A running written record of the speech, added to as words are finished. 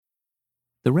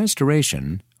The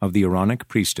restoration of the Aaronic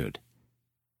priesthood.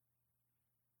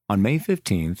 On May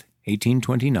 15,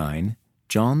 1829,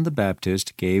 John the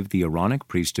Baptist gave the Aaronic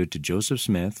priesthood to Joseph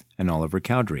Smith and Oliver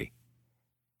Cowdery.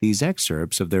 These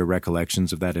excerpts of their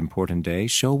recollections of that important day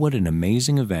show what an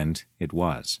amazing event it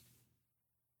was.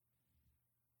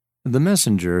 The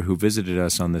messenger who visited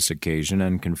us on this occasion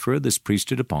and conferred this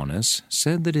priesthood upon us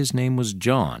said that his name was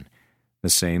John, the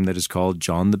same that is called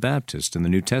John the Baptist in the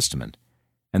New Testament,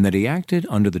 and that he acted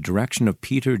under the direction of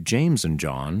Peter, James, and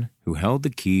John, who held the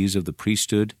keys of the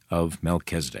priesthood of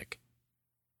Melchizedek.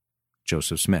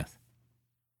 Joseph Smith.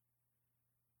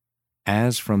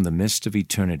 As from the mist of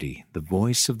eternity the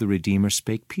voice of the Redeemer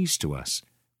spake peace to us,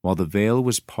 while the veil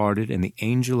was parted and the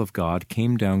angel of God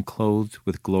came down clothed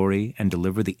with glory and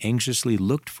delivered the anxiously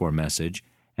looked-for message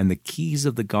and the keys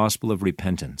of the gospel of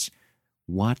repentance.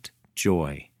 What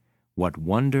joy! What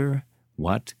wonder!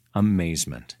 What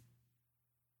amazement!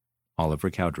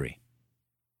 Oliver Cowdery.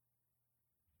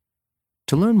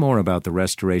 To learn more about the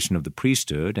restoration of the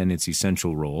priesthood and its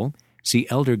essential role, see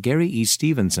Elder Gary E.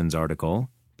 Stevenson's article,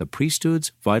 The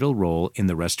Priesthood's Vital Role in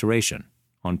the Restoration,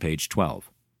 on page 12.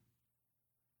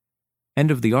 End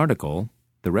of the article,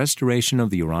 The Restoration of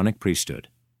the Aaronic Priesthood.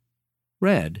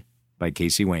 Read by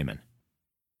Casey Wayman.